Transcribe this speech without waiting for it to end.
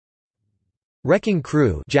Wrecking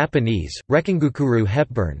Crew Japanese, Rekkingukuru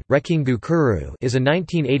Hepburn, Rekkingukuru is a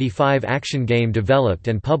 1985 action game developed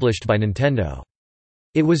and published by Nintendo.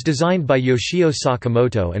 It was designed by Yoshio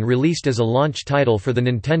Sakamoto and released as a launch title for the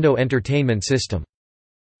Nintendo Entertainment System.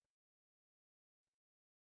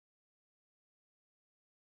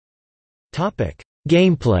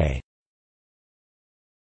 Gameplay.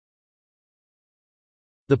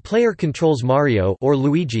 The player controls Mario or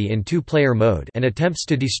Luigi in two-player mode and attempts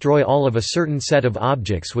to destroy all of a certain set of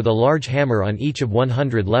objects with a large hammer on each of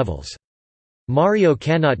 100 levels. Mario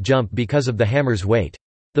cannot jump because of the hammer's weight.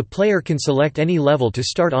 The player can select any level to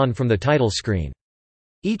start on from the title screen.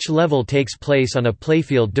 Each level takes place on a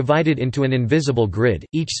playfield divided into an invisible grid,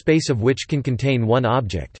 each space of which can contain one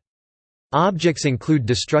object. Objects include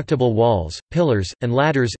destructible walls, pillars, and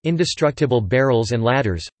ladders, indestructible barrels and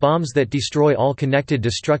ladders, bombs that destroy all connected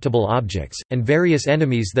destructible objects, and various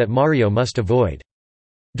enemies that Mario must avoid.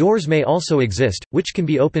 Doors may also exist, which can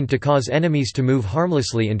be opened to cause enemies to move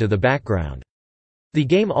harmlessly into the background. The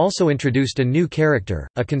game also introduced a new character,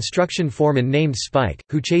 a construction foreman named Spike,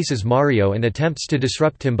 who chases Mario and attempts to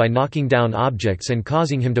disrupt him by knocking down objects and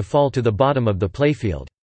causing him to fall to the bottom of the playfield.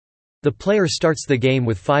 The player starts the game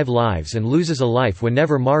with 5 lives and loses a life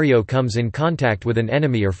whenever Mario comes in contact with an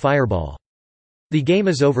enemy or fireball. The game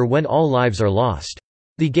is over when all lives are lost.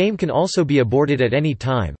 The game can also be aborted at any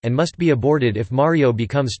time, and must be aborted if Mario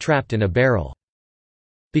becomes trapped in a barrel.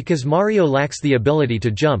 Because Mario lacks the ability to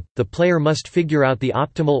jump, the player must figure out the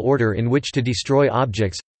optimal order in which to destroy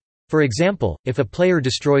objects. For example, if a player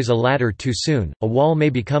destroys a ladder too soon, a wall may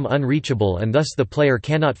become unreachable and thus the player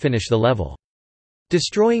cannot finish the level.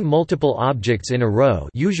 Destroying multiple objects in a row,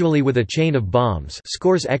 usually with a chain of bombs,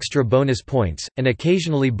 scores extra bonus points, and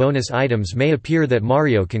occasionally bonus items may appear that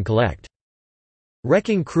Mario can collect.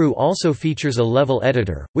 Wrecking Crew also features a level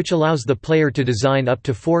editor, which allows the player to design up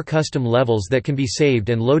to 4 custom levels that can be saved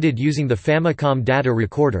and loaded using the Famicom Data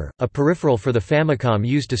Recorder, a peripheral for the Famicom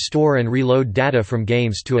used to store and reload data from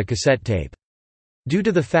games to a cassette tape. Due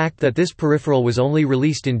to the fact that this peripheral was only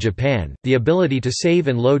released in Japan, the ability to save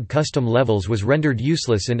and load custom levels was rendered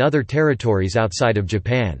useless in other territories outside of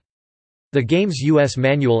Japan. The game's US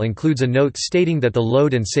manual includes a note stating that the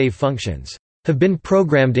load and save functions have been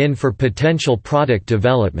programmed in for potential product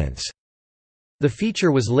developments. The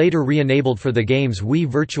feature was later re-enabled for the game's Wii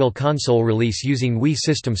Virtual Console release using Wii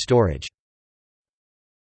System storage.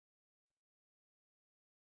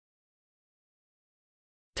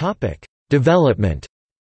 Development.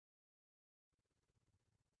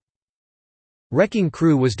 Wrecking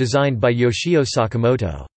Crew was designed by Yoshio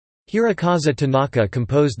Sakamoto. Hirokazu Tanaka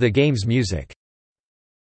composed the game's music.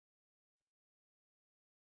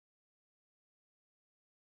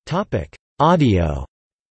 Audio.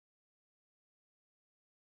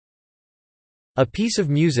 A piece of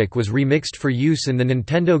music was remixed for use in the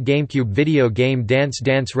Nintendo GameCube video game Dance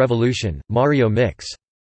Dance Revolution, Mario Mix.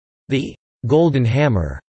 The Golden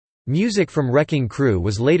Hammer music from Wrecking Crew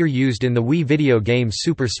was later used in the Wii video game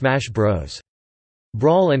Super Smash Bros.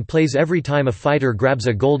 Brawl and plays every time a fighter grabs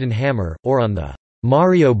a golden hammer, or on the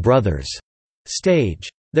Mario Brothers stage.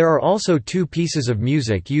 There are also 2 pieces of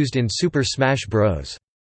music used in Super Smash Bros.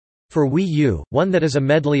 For Wii U, one that is a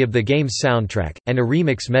medley of the game's soundtrack, and a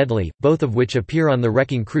remix medley, both of which appear on the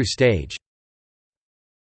Wrecking Crew stage.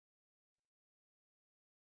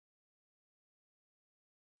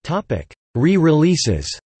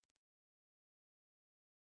 Re-releases.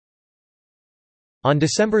 On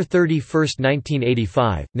December 31,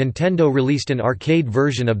 1985, Nintendo released an arcade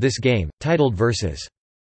version of this game, titled Versus.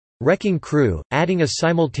 Wrecking Crew, adding a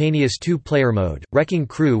simultaneous 2-player mode. Wrecking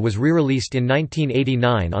Crew was re-released in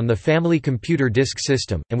 1989 on the Family Computer Disk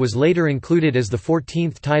System, and was later included as the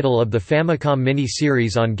 14th title of the Famicom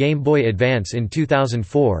mini-series on Game Boy Advance in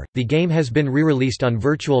 2004. The game has been re-released on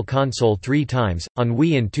Virtual Console 3 times, on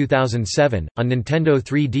Wii in 2007, on Nintendo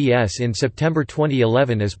 3DS in September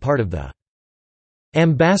 2011 as part of the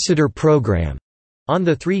Ambassador Program on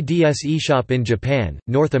the 3DS eShop in Japan,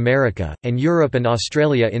 North America, and Europe and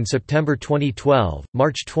Australia in September 2012,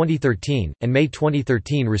 March 2013, and May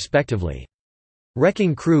 2013 respectively.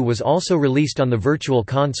 Wrecking Crew was also released on the Virtual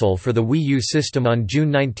Console for the Wii U system on June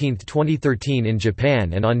 19, 2013 in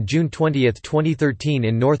Japan and on June 20, 2013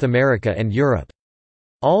 in North America and Europe.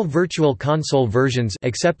 All Virtual Console versions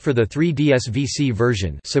except for the 3DS VC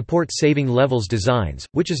version support saving levels designs,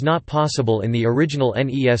 which is not possible in the original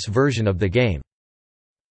NES version of the game.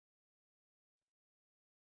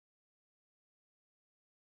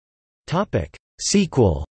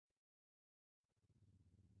 Sequel.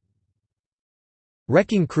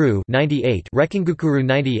 Wrecking Crew 98, Rekkingukuru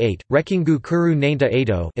 98, Rekkingukuru Nainta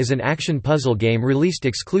Eito is an action puzzle game released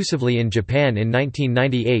exclusively in Japan in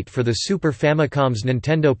 1998 for the Super Famicom's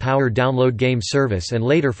Nintendo Power download game service and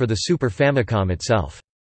later for the Super Famicom itself.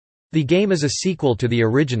 The game is a sequel to the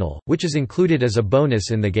original, which is included as a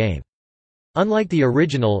bonus in the game. Unlike the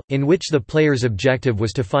original, in which the player's objective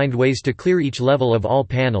was to find ways to clear each level of all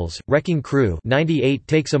panels, Wrecking Crew 98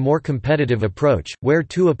 takes a more competitive approach, where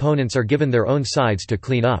two opponents are given their own sides to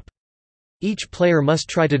clean up. Each player must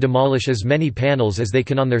try to demolish as many panels as they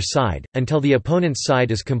can on their side, until the opponent's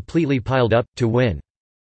side is completely piled up, to win.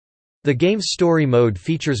 The game's story mode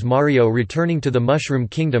features Mario returning to the Mushroom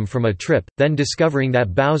Kingdom from a trip, then discovering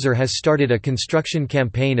that Bowser has started a construction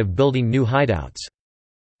campaign of building new hideouts.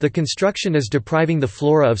 The construction is depriving the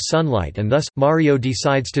flora of sunlight and thus, Mario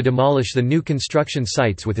decides to demolish the new construction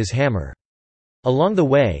sites with his hammer. Along the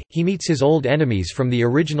way, he meets his old enemies from the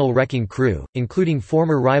original Wrecking Crew, including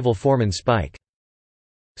former rival Foreman Spike.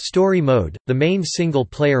 Story mode, the main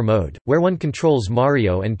single-player mode, where one controls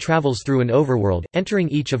Mario and travels through an overworld, entering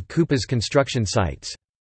each of Koopa's construction sites.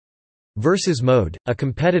 Versus mode, a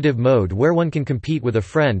competitive mode where one can compete with a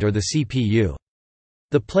friend or the CPU.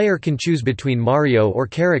 The player can choose between Mario or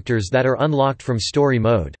characters that are unlocked from story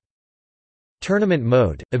mode. Tournament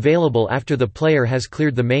mode, available after the player has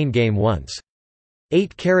cleared the main game once.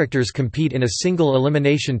 8 characters compete in a single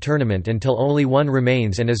elimination tournament until only one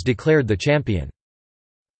remains and is declared the champion.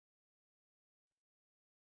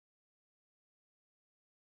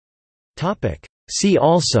 See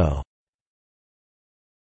also: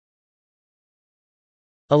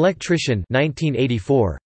 Electrician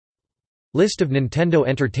 1984, List of Nintendo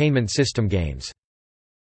Entertainment System games.